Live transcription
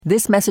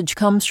This message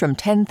comes from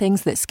 10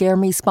 Things That Scare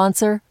Me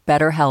sponsor,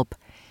 BetterHelp.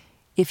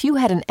 If you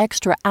had an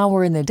extra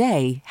hour in the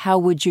day, how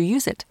would you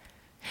use it?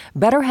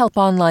 BetterHelp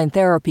Online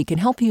Therapy can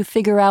help you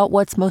figure out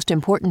what's most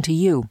important to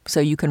you so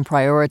you can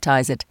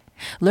prioritize it.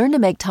 Learn to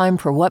make time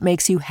for what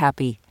makes you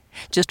happy.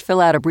 Just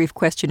fill out a brief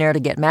questionnaire to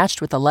get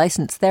matched with a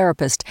licensed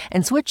therapist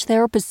and switch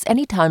therapists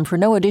anytime for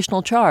no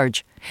additional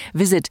charge.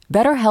 Visit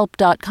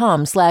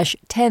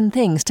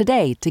betterhelp.com/10things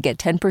today to get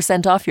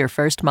 10% off your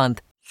first month.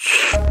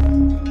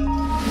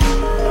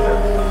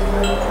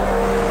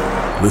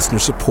 Listener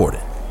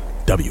supported.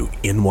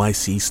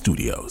 WNYC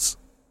Studios.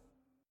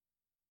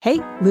 Hey,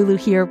 Lulu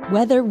here.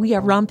 Whether we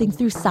are romping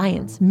through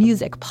science,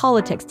 music,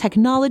 politics,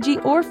 technology,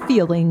 or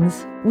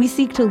feelings, we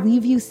seek to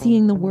leave you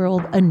seeing the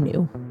world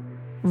anew.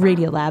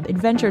 Radiolab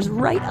adventures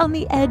right on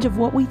the edge of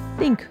what we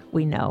think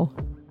we know.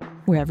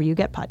 Wherever you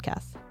get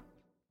podcasts.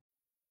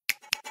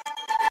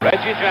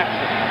 Reggie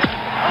Jackson.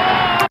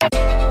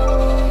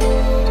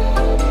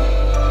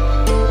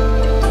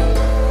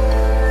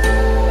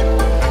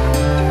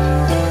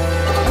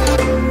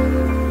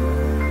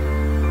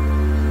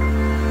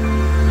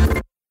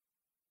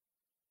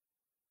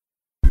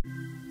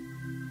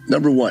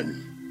 Number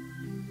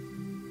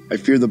 1, I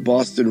fear the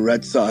Boston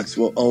Red Sox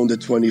will own the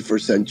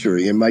 21st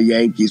century and my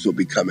Yankees will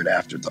become an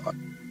afterthought.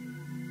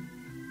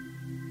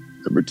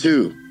 Number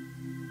 2,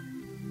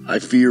 I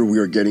fear we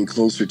are getting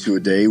closer to a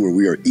day where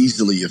we are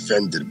easily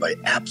offended by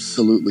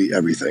absolutely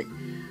everything,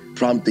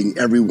 prompting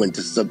everyone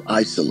to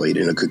sub-isolate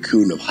in a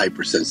cocoon of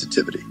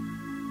hypersensitivity.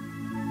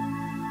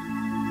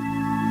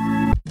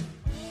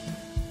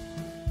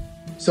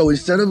 So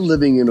instead of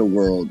living in a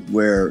world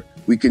where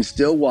we can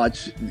still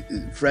watch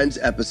Friends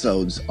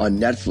episodes on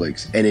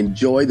Netflix and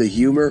enjoy the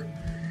humor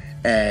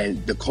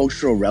and the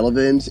cultural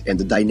relevance and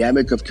the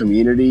dynamic of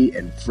community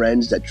and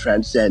friends that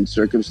transcend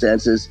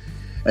circumstances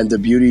and the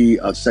beauty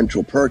of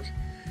Central Perk,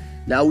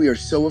 now we are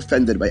so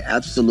offended by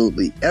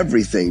absolutely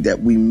everything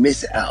that we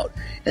miss out.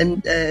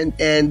 And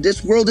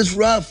this world is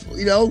rough,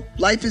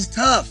 life is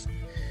tough.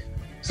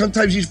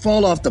 Sometimes you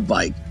fall off the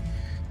bike.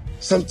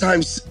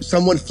 Sometimes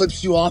someone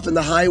flips you off in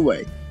the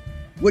highway.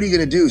 What are you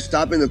going to do?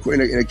 Stop in a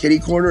kitty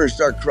corner and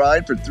start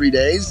crying for 3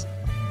 days?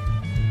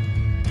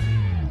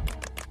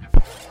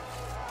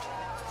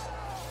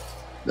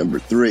 Number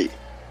 3,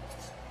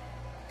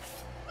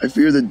 I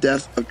fear the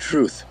death of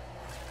truth.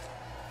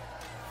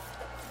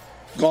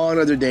 Gone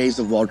are the days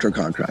of Walter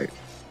Cronkite.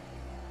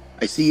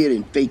 I see it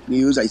in fake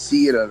news. I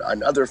see it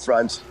on other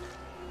fronts.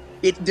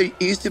 There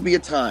used to be a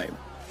time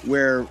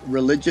where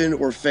religion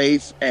or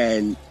faith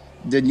and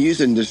the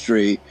news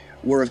industry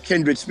were of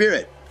kindred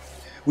spirit.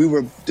 We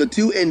were the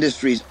two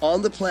industries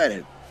on the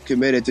planet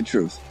committed to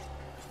truth.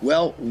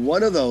 Well,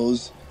 one of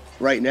those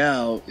right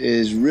now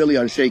is really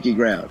on shaky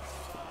ground.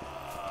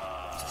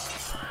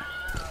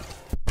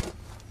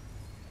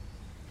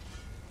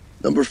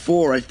 Number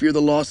 4, I fear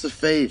the loss of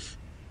faith.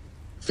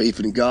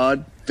 Faith in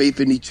God, faith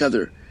in each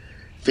other,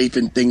 faith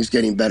in things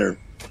getting better.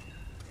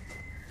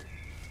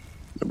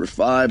 Number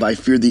 5, I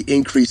fear the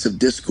increase of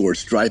discord,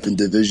 strife, and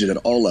division at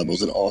all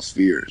levels and all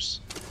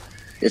spheres.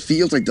 It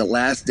feels like the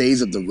last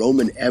days of the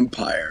Roman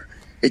Empire.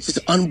 It's just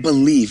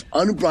unbelief,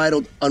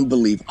 unbridled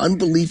unbelief on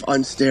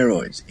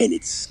steroids, and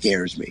it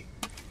scares me.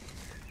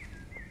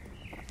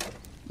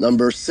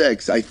 Number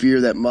 6, I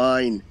fear that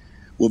mine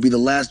will be the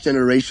last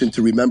generation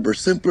to remember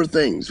simpler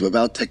things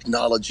without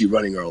technology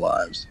running our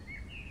lives.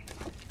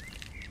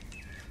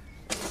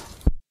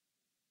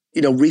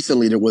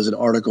 Recently there was an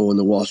article in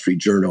the Wall Street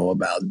Journal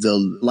about the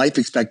life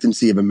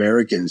expectancy of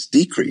Americans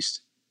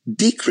decreased.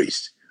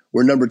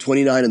 We're number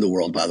 29 in the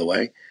world, by the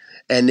way.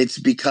 And it's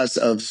because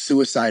of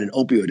suicide and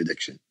opioid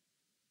addiction.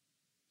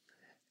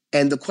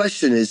 And the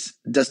question is,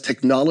 does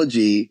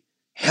technology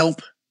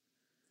help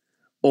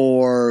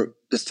or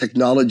does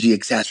technology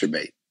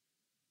exacerbate?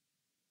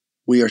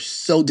 We are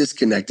so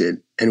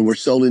disconnected and we're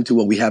so into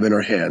what we have in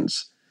our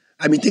hands.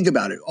 I mean, think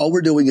about it. All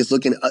we're doing is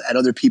looking at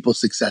other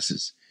people's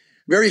successes.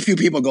 Very few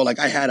people go like,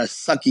 I had a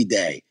sucky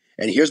day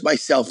and here's my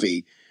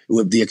selfie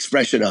with the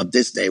expression of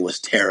this day was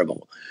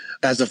terrible.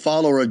 As a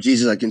follower of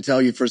Jesus, I can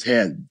tell you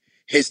firsthand,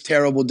 his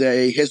terrible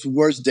day, his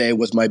worst day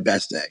was my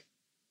best day.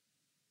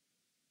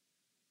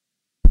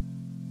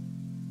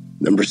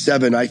 Number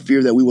 7, I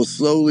fear that we will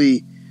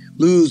slowly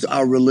lose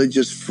our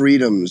religious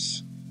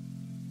freedoms.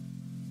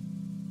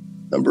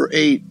 Number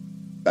 8,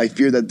 I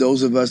fear that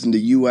those of us in the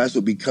U.S.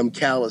 will become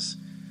callous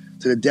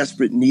to the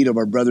desperate need of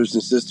our brothers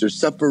and sisters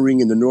suffering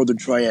in the northern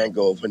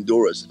triangle of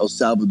Honduras, El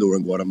Salvador,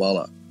 and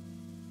Guatemala.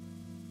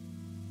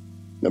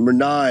 Number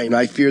 9,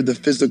 I fear the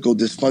physical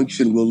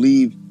dysfunction will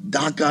leave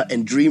DACA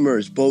and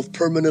Dreamers both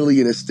permanently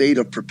in a state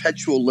of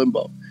perpetual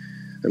limbo.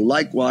 And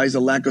likewise,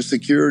 a lack of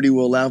security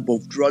will allow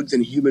both drugs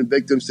and human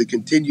victims to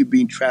continue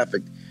being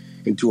trafficked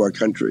into our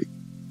country.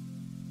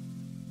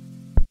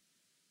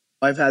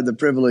 I've had the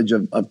privilege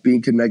of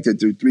being connected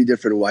through 3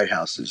 different White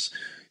Houses.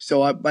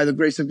 So by the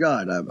grace of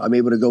God, I'm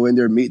able to go in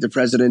there and meet the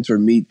president or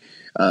meet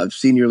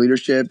senior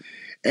leadership.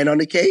 And on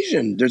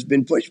occasion, there's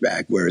been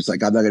pushback where it's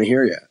like, I'm not going to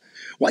hear you.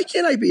 Why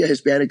can't I be a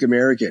Hispanic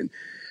American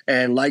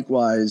and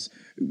likewise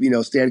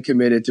stand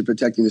committed to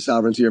protecting the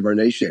sovereignty of our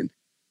nation.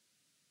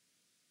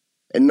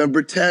 And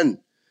number 10,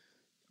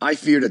 I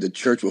fear that the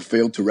church will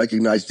fail to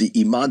recognize the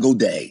imago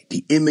Dei,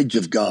 the image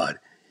of God,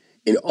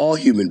 in all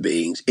human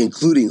beings,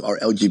 including our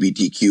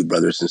LGBTQ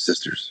brothers and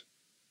sisters.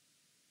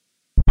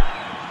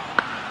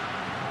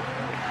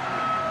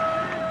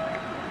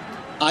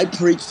 I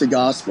preach the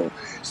gospel.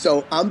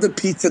 So I'm the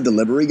pizza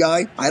delivery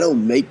guy. I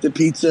don't make the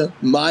pizza.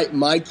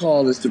 My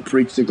call is to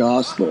preach the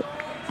gospel.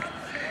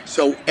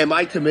 So am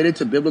I committed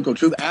to biblical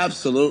truth?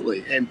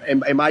 Absolutely. And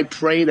am I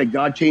praying that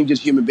God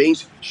changes human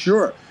beings?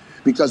 Sure,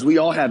 because we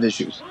all have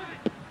issues.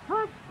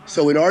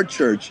 So in our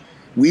church,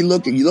 you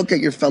look at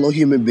your fellow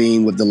human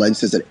being with the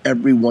lenses that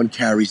everyone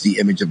carries the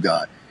image of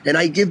God. And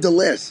I give the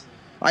list.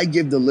 I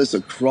give the list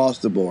across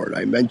the board.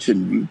 I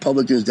mentioned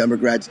Republicans,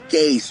 Democrats,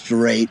 gay,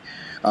 straight,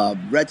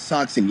 Red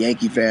Sox and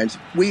Yankee fans.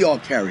 We all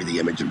carry the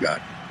image of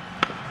God.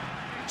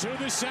 To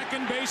the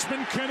second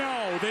baseman,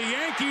 Cano. The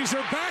Yankees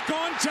are back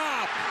on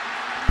top.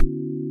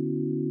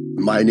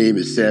 My name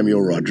is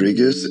Samuel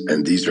Rodriguez,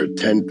 and these are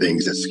 10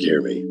 things that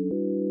scare me.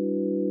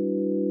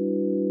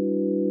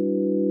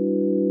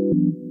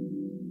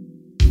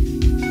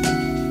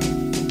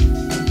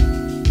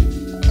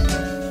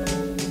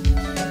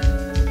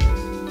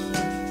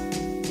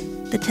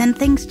 The 10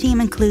 Things team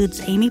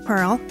includes Amy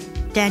Pearl,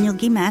 Daniel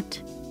Guillemette,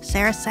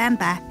 Sarah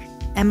Sandbach,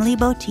 Emily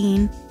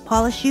Botine,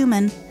 Paula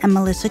Schumann, and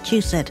Melissa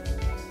Chusid.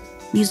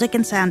 Music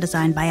and sound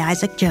design by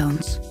Isaac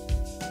Jones.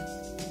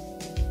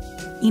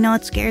 You know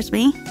what scares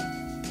me?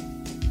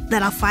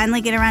 That I'll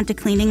finally get around to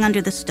cleaning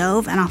under the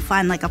stove and I'll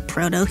find like a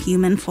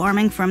proto-human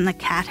forming from the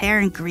cat hair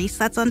and grease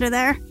that's under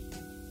there.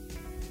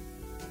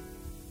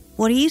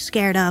 What are you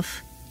scared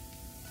of?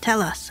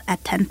 Tell us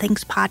at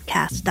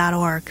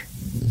 10thingspodcast.org.